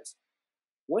enterprise.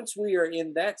 Once we are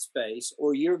in that space,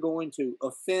 or you're going to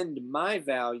offend my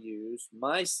values,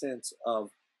 my sense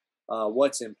of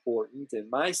what's important, and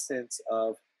my sense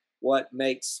of what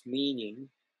makes meaning,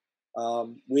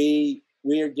 we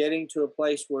are getting to a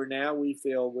place where now we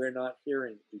feel we're not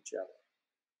hearing each other.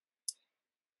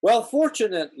 Well,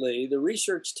 fortunately, the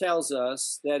research tells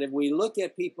us that if we look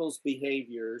at people's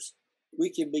behaviors, we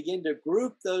can begin to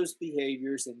group those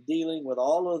behaviors in dealing with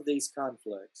all of these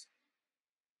conflicts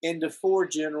into 4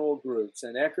 general groups.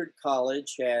 And Eckerd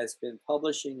College has been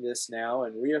publishing this now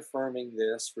and reaffirming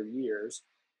this for years,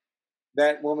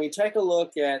 that when we take a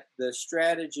look at the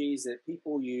strategies that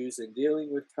people use in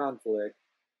dealing with conflict,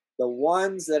 the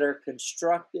ones that are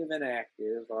constructive and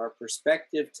active are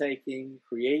perspective taking,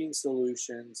 creating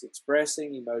solutions,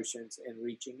 expressing emotions, and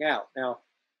reaching out. Now,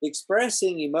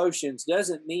 expressing emotions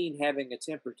doesn't mean having a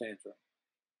temper tantrum.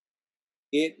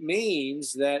 It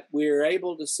means that we're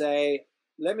able to say,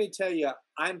 let me tell you,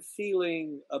 I'm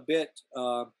feeling a bit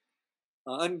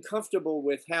uncomfortable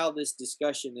with how this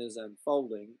discussion is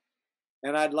unfolding,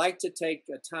 and I'd like to take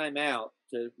a time out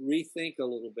to rethink a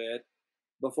little bit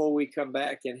before we come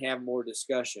back and have more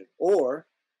discussion. Or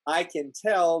I can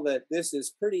tell that this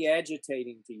is pretty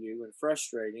agitating to you and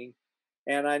frustrating,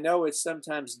 and I know it's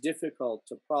sometimes difficult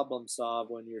to problem solve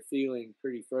when you're feeling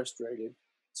pretty frustrated.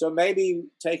 So maybe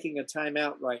taking a time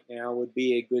out right now would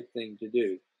be a good thing to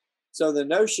do. So the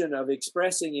notion of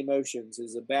expressing emotions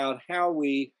is about how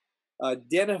we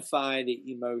identify the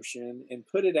emotion and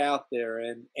put it out there,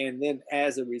 and then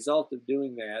as a result of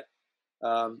doing that,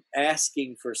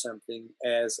 asking for something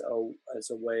as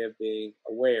a way of being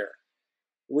aware.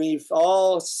 We've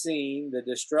all seen the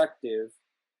destructive,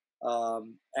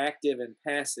 active and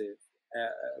passive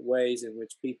ways in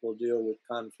which people deal with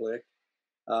conflict.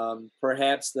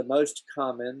 Perhaps the most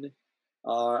common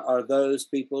are those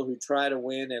people who try to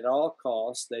win at all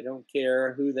costs. They don't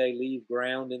care who they leave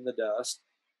ground in the dust.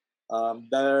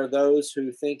 There are those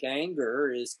who think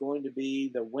anger is going to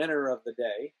be the winner of the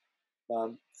day.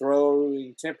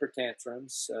 Throwing temper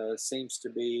tantrums seems to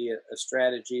be a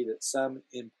strategy that some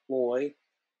employ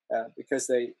because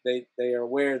they are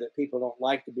aware that people don't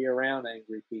like to be around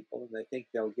angry people, and they think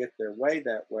they'll get their way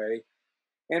that way.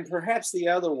 And perhaps the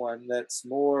other one that's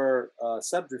more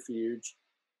subterfuge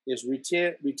is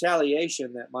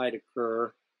retaliation that might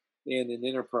occur in an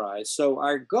enterprise. So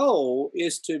our goal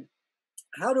is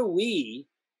how do we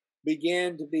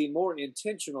begin to be more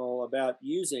intentional about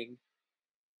using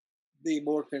the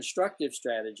more constructive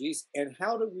strategies, and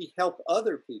how do we help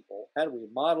other people? How do we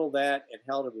model that, and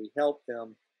how do we help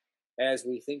them as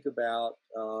we think about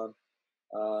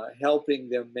helping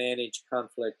them manage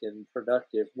conflict in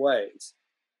productive ways?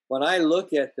 When I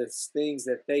look at the things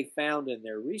that they found in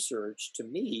their research, to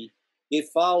me, it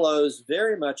follows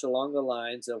very much along the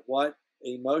lines of what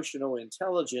emotional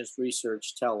intelligence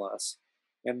research tell us.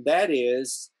 And that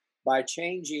is, by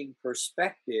changing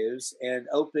perspectives and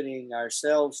opening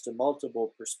ourselves to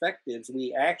multiple perspectives,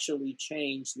 we actually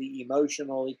change the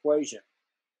emotional equation.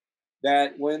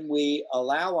 That when we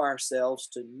allow ourselves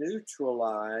to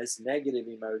neutralize negative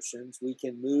emotions, we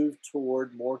can move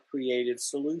toward more creative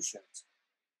solutions.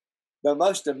 The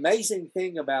most amazing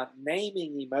thing about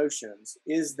naming emotions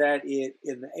is that it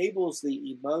enables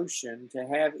the emotion to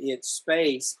have its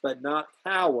space but not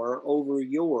power over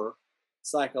your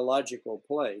psychological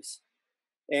place.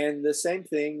 And the same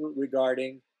thing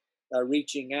regarding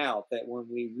reaching out, that when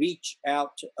we reach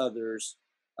out to others,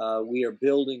 we are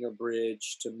building a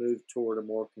bridge to move toward a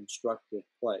more constructive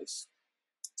place.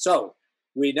 So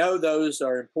we know those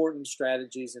are important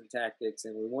strategies and tactics,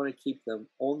 and we want to keep them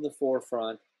on the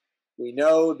forefront. We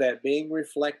know that being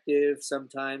reflective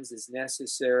sometimes is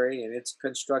necessary, and it's a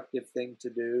constructive thing to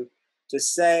do. To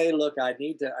say, look, I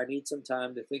need some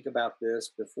time to think about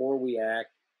this before we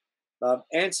act.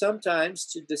 And sometimes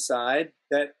to decide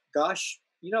that, gosh,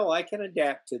 I can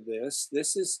adapt to this.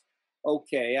 This is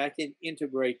okay. I can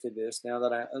integrate to this now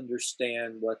that I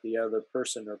understand what the other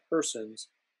person or persons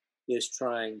is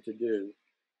trying to do.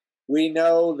 We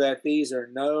know that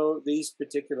these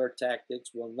particular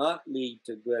tactics will not lead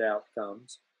to good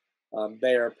outcomes.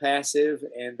 They are passive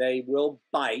and they will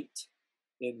bite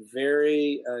in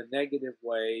very negative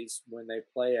ways when they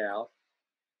play out.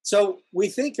 So we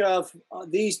think of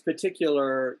these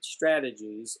particular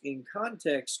strategies in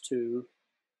context to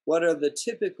what are the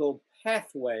typical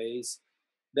pathways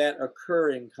that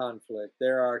occur in conflict.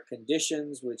 There are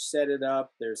conditions which set it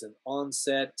up. There's an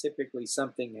onset. Typically,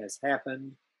 something has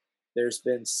happened. There's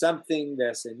been something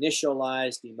that's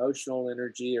initialized emotional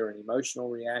energy or an emotional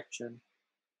reaction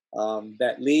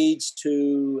that leads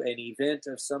to an event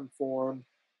of some form,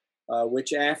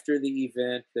 which after the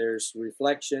event, there's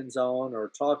reflections on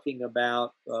or talking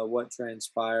about what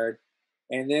transpired.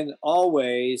 And then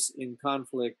always in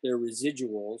conflict, there are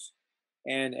residuals.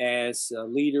 And as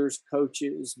leaders,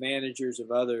 coaches, managers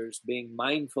of others, being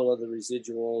mindful of the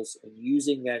residuals and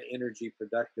using that energy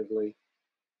productively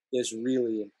is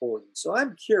really important. So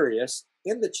I'm curious,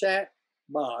 in the chat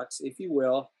box, if you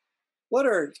will, what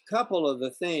are a couple of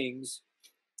the things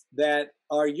that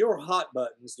are your hot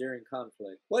buttons during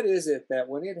conflict? What is it that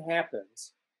when it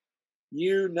happens,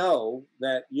 you know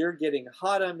that you're getting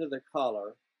hot under the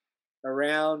collar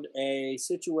around a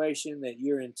situation that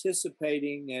you're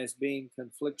anticipating as being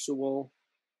conflictual,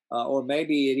 or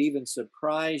maybe it even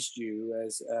surprised you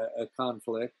as a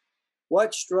conflict?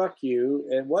 What struck you,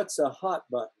 and what's a hot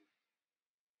button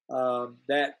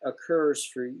that occurs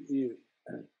for you?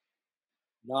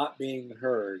 Not being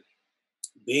heard,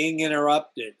 being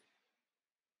interrupted,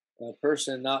 a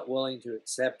person not willing to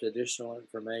accept additional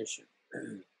information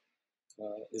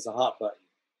is a hot button.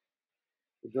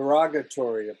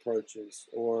 Derogatory approaches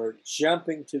or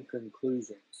jumping to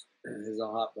conclusions is a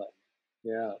hot button.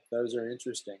 Yeah, those are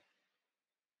interesting.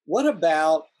 What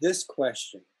about this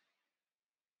question?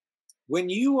 When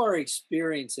you are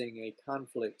experiencing a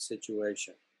conflict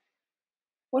situation,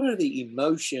 what are the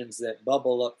emotions that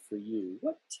bubble up for you?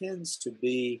 What tends to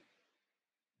be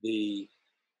the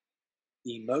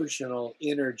emotional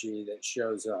energy that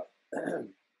shows up?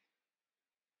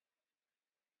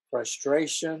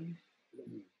 Frustration,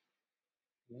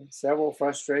 several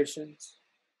frustrations,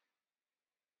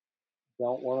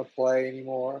 don't want to play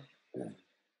anymore.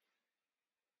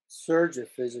 Surge of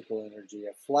physical energy,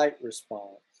 a flight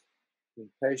response,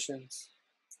 impatience.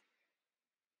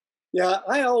 Yeah,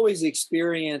 I always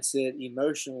experience it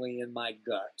emotionally in my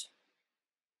gut.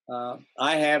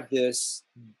 I have this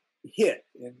hit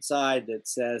inside that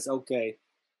says, okay,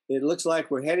 it looks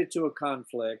like we're headed to a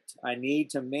conflict. I need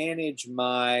to manage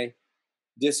my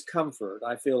discomfort.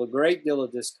 I feel a great deal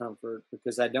of discomfort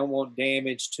because I don't want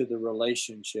damage to the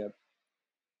relationship.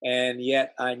 And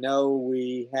yet I know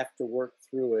we have to work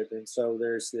through it. And so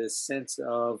there's this sense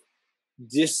of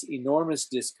enormous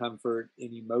discomfort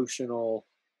and emotional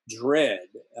dread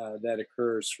that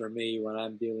occurs for me when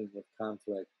I'm dealing with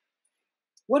conflict.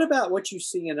 What about what you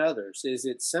see in others? Is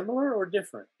it similar or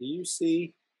different? Do you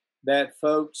see that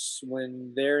folks,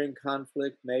 when they're in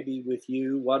conflict, maybe with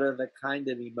you, what are the kind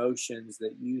of emotions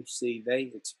that you see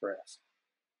they express?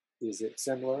 Is it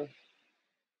similar?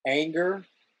 Anger,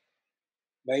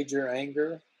 major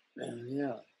anger?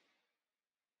 Yeah.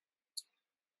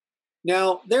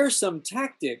 Now, there are some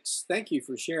tactics, thank you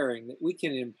for sharing, that we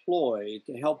can employ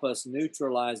to help us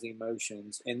neutralize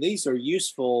emotions. And these are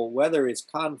useful whether it's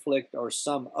conflict or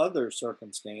some other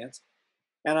circumstance.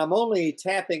 And I'm only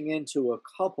tapping into a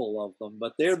couple of them,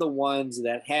 but they're the ones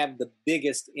that have the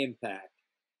biggest impact.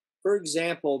 For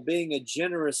example, being a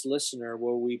generous listener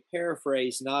where we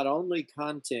paraphrase not only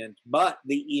content, but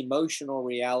the emotional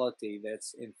reality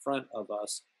that's in front of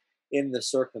us in the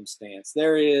circumstance.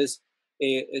 There is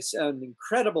it's an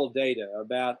incredible data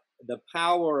about the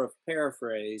power of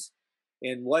paraphrase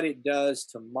and what it does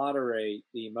to moderate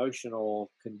the emotional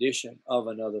condition of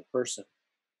another person.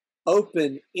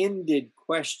 Open-ended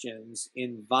questions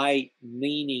invite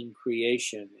meaning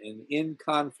creation, and in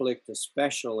conflict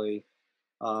especially,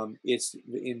 it's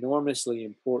enormously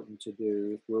important to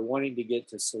do if we're wanting to get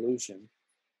to solution.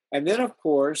 And then, of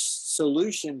course,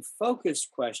 solution-focused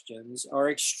questions are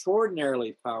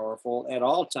extraordinarily powerful at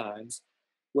all times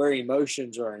where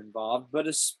emotions are involved, but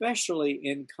especially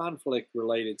in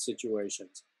conflict-related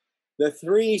situations. The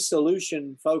three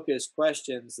solution-focused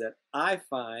questions that I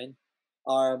find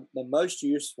are the most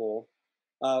useful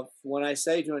when I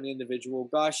say to an individual,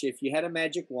 gosh, if you had a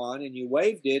magic wand and you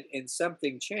waved it and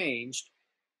something changed,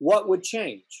 what would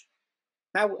change?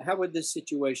 How would this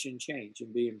situation change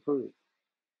and be improved?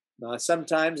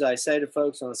 Sometimes I say to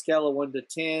folks on a scale of 1 to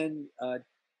 10,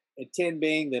 10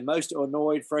 being the most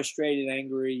annoyed, frustrated,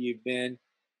 angry you've been,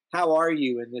 how are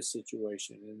you in this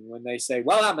situation? And when they say,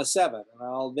 well, I'm a 7, and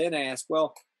I'll then ask,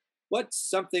 well, what's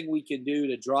something we can do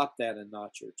to drop that a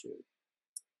notch or two?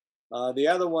 The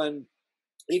other one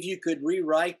if you could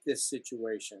rewrite this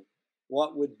situation,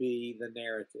 what would be the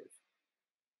narrative?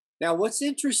 Now, what's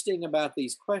interesting about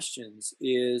these questions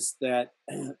is that,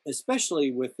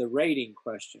 especially with the rating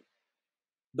question,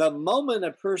 the moment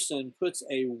a person puts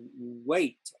a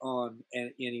weight on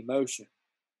an emotion,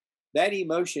 that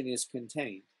emotion is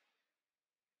contained.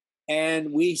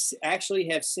 And we actually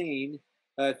have seen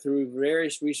through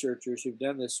various researchers who've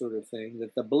done this sort of thing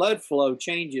that the blood flow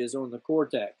changes on the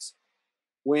cortex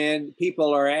when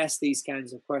people are asked these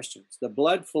kinds of questions. The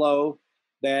blood flow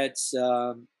that's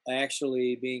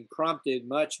actually being prompted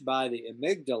much by the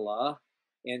amygdala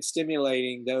and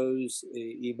stimulating those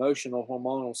emotional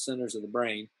hormonal centers of the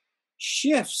brain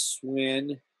shifts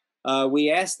when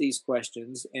we ask these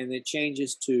questions, and it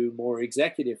changes to more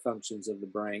executive functions of the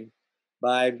brain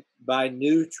by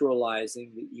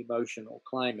neutralizing the emotional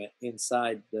climate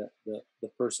inside the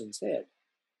person's head.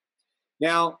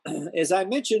 Now, as I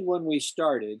mentioned when we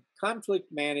started,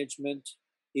 conflict management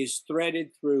is threaded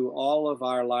through all of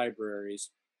our libraries.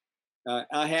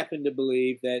 I happen to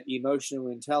believe that emotional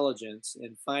intelligence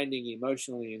and finding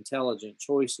emotionally intelligent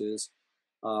choices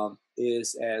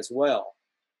is as well.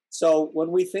 So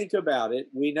when we think about it,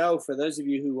 we know, for those of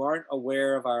you who aren't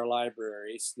aware of our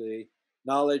libraries, the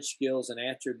knowledge, skills, and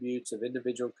attributes of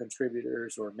individual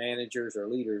contributors or managers or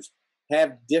leaders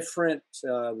have different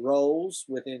roles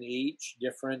within each,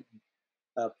 different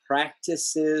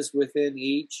practices within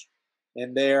each,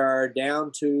 and they are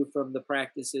down to, from the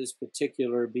practices,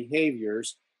 particular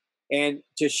behaviors. And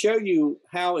to show you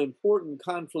how important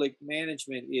conflict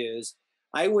management is,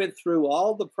 I went through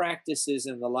all the practices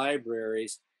in the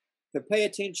libraries to pay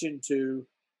attention to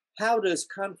how does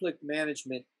conflict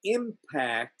management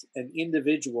impact an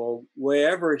individual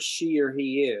wherever she or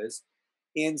he is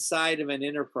inside of an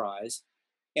enterprise.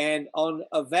 And on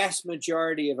a vast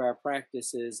majority of our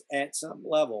practices at some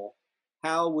level,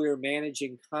 how we're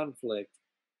managing conflict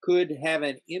could have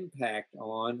an impact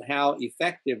on how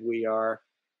effective we are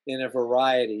in a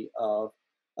variety of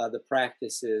the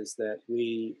practices that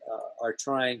we are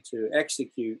trying to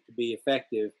execute to be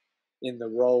effective in the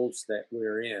roles that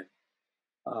we're in.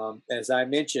 As I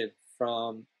mentioned,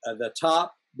 from the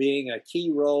top being a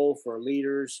key role for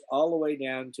leaders all the way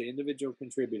down to individual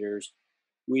contributors,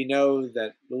 we know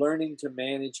that learning to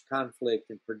manage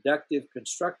conflict in productive,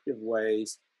 constructive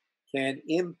ways can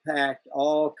impact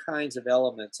all kinds of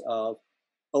elements of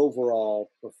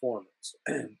overall performance.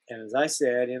 And as I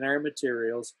said, in our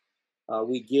materials,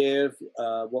 we give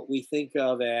what we think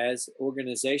of as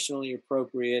organizationally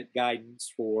appropriate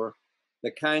guidance for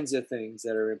the kinds of things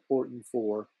that are important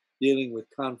for dealing with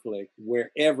conflict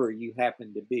wherever you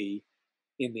happen to be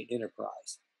in the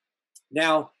enterprise.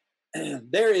 Now,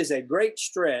 there is a great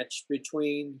stretch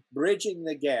between bridging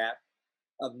the gap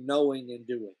of knowing and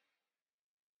doing.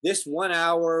 This 1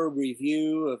 hour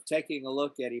review of taking a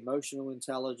look at emotional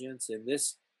intelligence and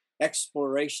this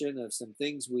exploration of some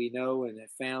things we know and have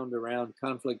found around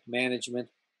conflict management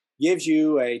gives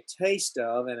you a taste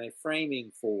of and a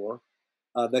framing for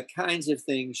the kinds of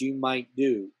things you might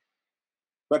do.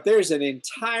 But there's an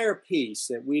entire piece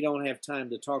that we don't have time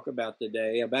to talk about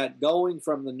today about going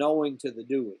from the knowing to the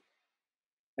doing.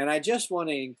 And I just want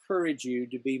to encourage you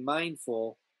to be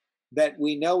mindful that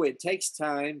we know it takes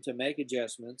time to make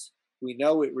adjustments. We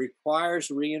know it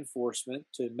requires reinforcement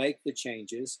to make the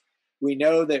changes. We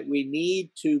know that we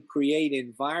need to create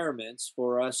environments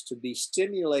for us to be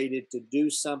stimulated to do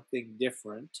something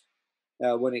different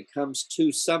when it comes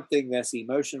to something that's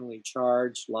emotionally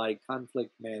charged, like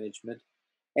conflict management.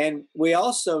 And we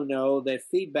also know that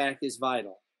feedback is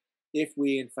vital if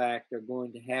we, in fact, are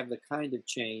going to have the kind of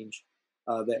change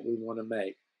that we want to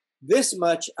make. This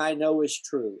much I know is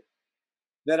true,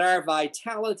 that our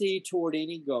vitality toward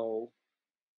any goal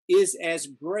is as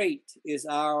great as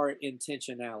our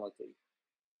intentionality.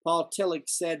 Paul Tillich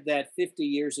said that 50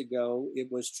 years ago.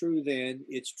 It was true then,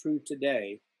 it's true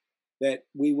today, that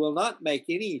we will not make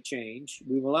any change,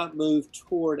 we will not move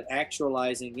toward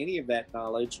actualizing any of that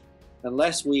knowledge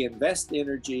unless we invest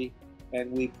energy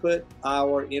and we put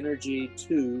our energy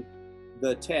to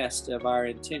the test of our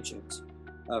intentions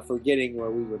for getting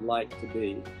where we would like to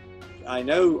be. I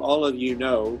know all of you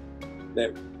know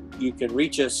that you can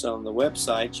reach us on the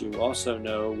website. You also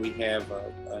know we have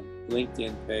a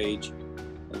LinkedIn page.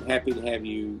 I'm happy to have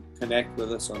you connect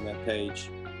with us on that page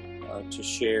to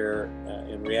share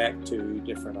and react to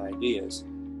different ideas.